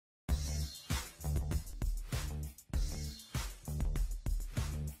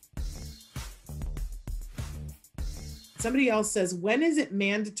somebody else says, when is it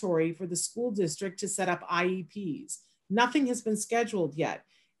mandatory for the school district to set up IEPs? Nothing has been scheduled yet.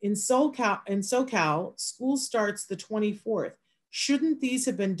 In SoCal, school starts the 24th. Shouldn't these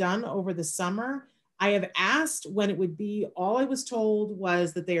have been done over the summer? I have asked when it would be. All I was told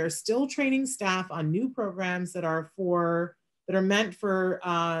was that they are still training staff on new programs that are meant for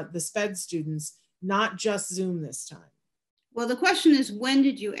the SPED students, not just Zoom this time. Well, the question is, when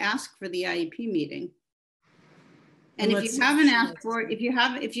did you ask for the IEP meeting? And if you haven't asked for it, if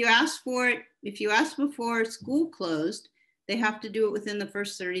you asked before school closed, they have to do it within the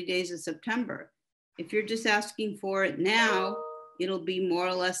first 30 days of September. If you're just asking for it now, it'll be more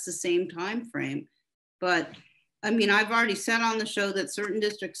or less the same time frame. But I mean, I've already said on the show that certain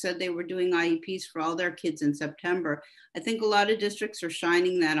districts said they were doing IEPs for all their kids in September. I think a lot of districts are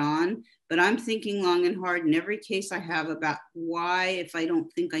shining that on, but I'm thinking long and hard in every case I have about why, if I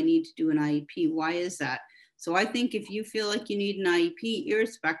don't think I need to do an IEP, why is that? So I think if you feel like you need an IEP,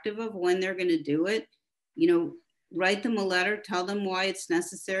 irrespective of when they're going to do it, you know, write them a letter, tell them why it's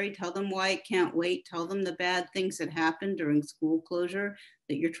necessary, tell them why it can't wait, tell them the bad things that happened during school closure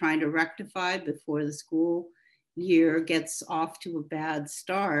that you're trying to rectify before the school year gets off to a bad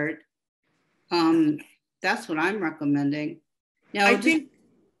start. That's what I'm recommending. Now,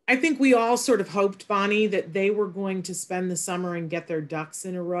 I think we all sort of hoped, Bonnie, that they were going to spend the summer and get their ducks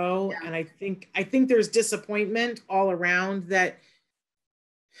in a row. Yeah. And I think there's disappointment all around that,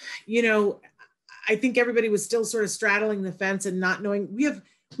 you know, I think everybody was still sort of straddling the fence and not knowing.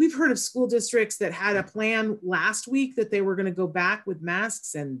 We've heard of school districts that had a plan last week that they were going to go back with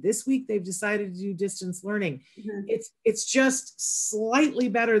masks, and this week they've decided to do distance learning. Mm-hmm. It's just slightly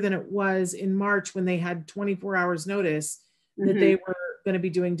better than it was in March when they had 24 hours notice that they were going to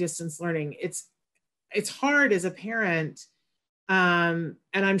be doing distance learning. It's hard as a parent, and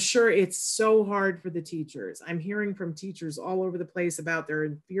I'm sure it's so hard for the teachers. I'm hearing from teachers all over the place about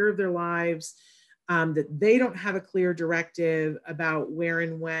their fear of their lives. That they don't have a clear directive about where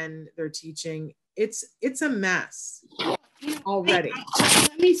and when they're teaching. It's a mess already.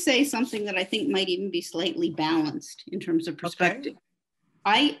 Let me say something that I think might even be slightly balanced in terms of perspective.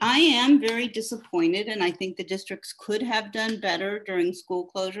 Okay. I am very disappointed, and I think the districts could have done better during school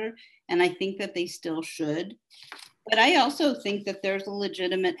closure, and I think that they still should. But I also think that there's a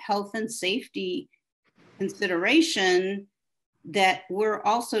legitimate health and safety consideration that we're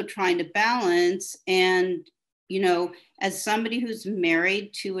also trying to balance. And, you know, as somebody who's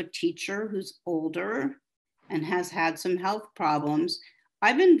married to a teacher who's older and has had some health problems,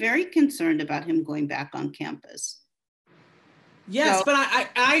 I've been very concerned about him going back on campus. Yes, so, but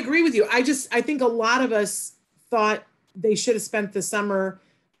I agree with you. I think a lot of us thought they should have spent the summer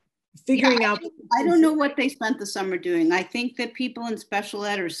figuring out. I don't know what they spent the summer doing. I think that people in special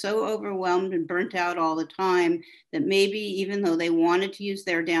ed are so overwhelmed and burnt out all the time that maybe even though they wanted to use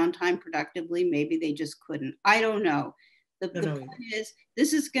their downtime productively, maybe they just couldn't. I don't know. The point is,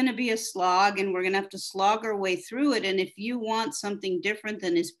 this is going to be a slog, and we're going to have to slog our way through it. And if you want something different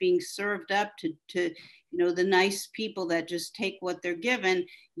than is being served up to you know, the nice people that just take what they're given,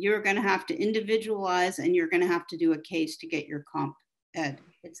 you're going to have to individualize, and you're going to have to do a case to get your comp ed.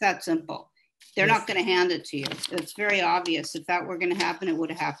 It's that simple. They're not going to hand it to you. It's very obvious. If that were going to happen, it would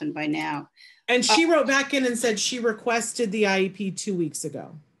have happened by now. And she wrote back in and said she requested the IEP 2 weeks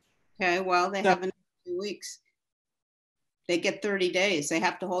ago. Okay, well, they haven't 2 weeks. They get 30 days. They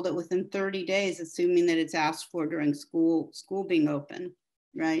have to hold it within 30 days, assuming that it's asked for during school being open,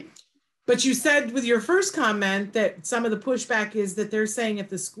 right? But you said with your first comment that some of the pushback is that they're saying if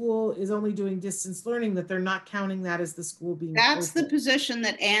the school is only doing distance learning, that they're not counting that as the school being That's open. The position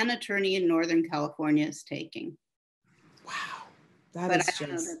that an attorney in Northern California is taking. Wow. I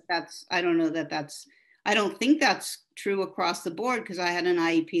don't think that's true across the board, because I had an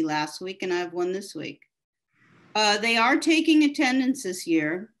IEP last week and I have one this week. They are taking attendance this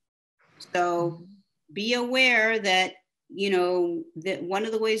year. So be aware that, you know, that one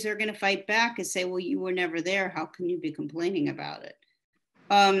of the ways they're going to fight back is say, well, you were never there. How can you be complaining about it?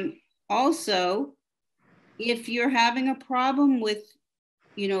 Also, if you're having a problem with,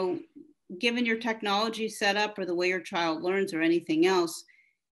 you know, given your technology set up or the way your child learns or anything else,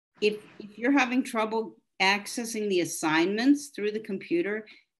 if you're having trouble accessing the assignments through the computer,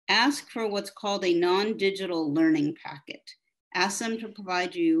 ask for what's called a non-digital learning packet. Ask them to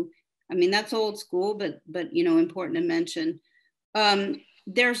provide you. I mean, that's old school, but you know, important to mention.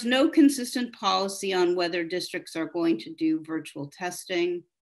 There's no consistent policy on whether districts are going to do virtual testing.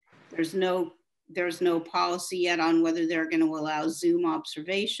 There's no policy yet on whether they're going to allow Zoom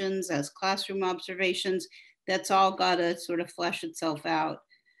observations as classroom observations. That's all got to sort of flesh itself out.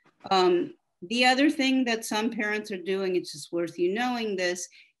 The other thing that some parents are doing, it's just worth you knowing this,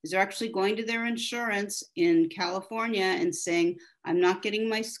 is they're actually going to their insurance in California and saying, I'm not getting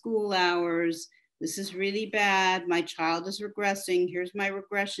my school hours. This is really bad. My child is regressing. Here's my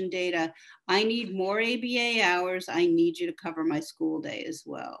regression data. I need more ABA hours. I need you to cover my school day as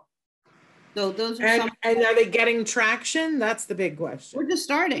well. So those are and are they getting traction? That's the big question. We're just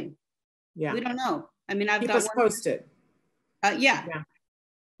starting. Yeah. We don't know. I mean, I've Keep got us posted. Yeah.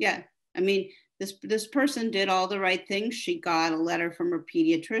 I mean, this person did all the right things. She got a letter from her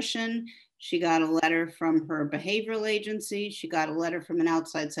pediatrician. She got a letter from her behavioral agency. She got a letter from an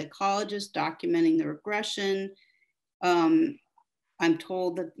outside psychologist documenting the regression. I'm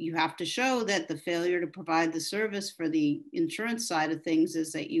told that you have to show that the failure to provide the service for the insurance side of things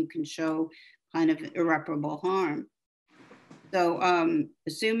is that you can show kind of irreparable harm. So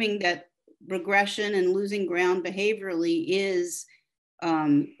assuming that regression and losing ground behaviorally is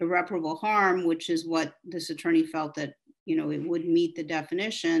irreparable harm, which is what this attorney felt that, you know, it would meet the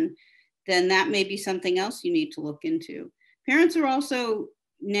definition, then that may be something else you need to look into. Parents are also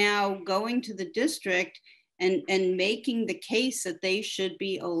now going to the district and making the case that they should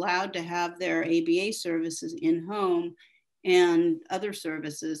be allowed to have their ABA services in home and other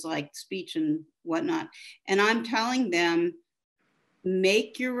services like speech and whatnot. And I'm telling them,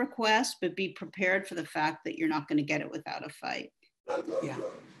 make your request, but be prepared for the fact that you're not going to get it without a fight. Yeah.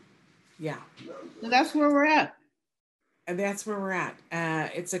 Yeah. So that's where we're at. And that's where we're at.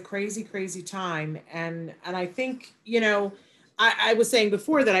 It's a crazy, crazy time. And I think, you know, I was saying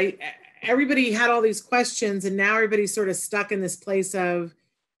before that everybody had all these questions, and now everybody's sort of stuck in this place of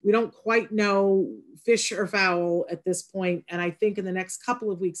we don't quite know fish or fowl at this point. And I think in the next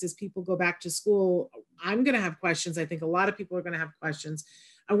couple of weeks, as people go back to school, I'm going to have questions. I think a lot of people are going to have questions.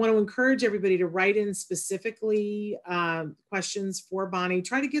 I want to encourage everybody to write in specifically questions for Bonnie.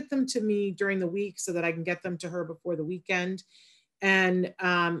 Try to get them to me during the week so that I can get them to her before the weekend. And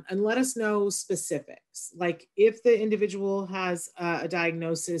let us know specifics, like if the individual has a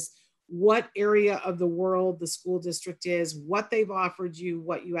diagnosis, what area of the world the school district is, what they've offered you,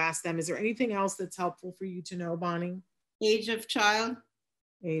 what you asked them. Is there anything else that's helpful for you to know, Bonnie? Age of child.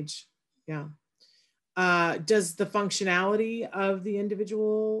 Age, yeah. Does the functionality of the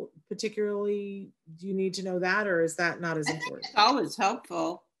individual particularly, do you need to know that, or is that not as important? It's always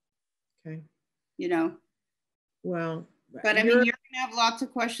helpful. Okay. You know. Well, but I mean, you're going to have lots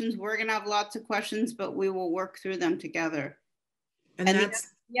of questions. We're going to have lots of questions, but we will work through them together. And that's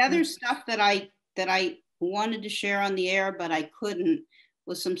the other stuff that I wanted to share on the air, but I couldn't,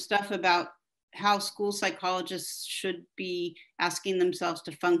 was some stuff about how school psychologists should be asking themselves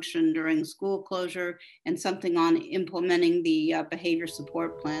to function during school closure, and something on implementing the behavior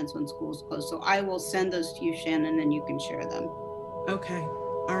support plans when schools close. So I will send those to you, Shannon, and you can share them. Okay.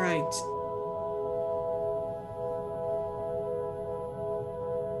 All right.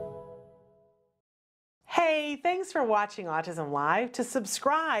 Hey, thanks for watching Autism Live. To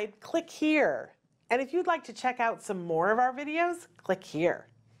subscribe, click here. And if you'd like to check out some more of our videos, click here.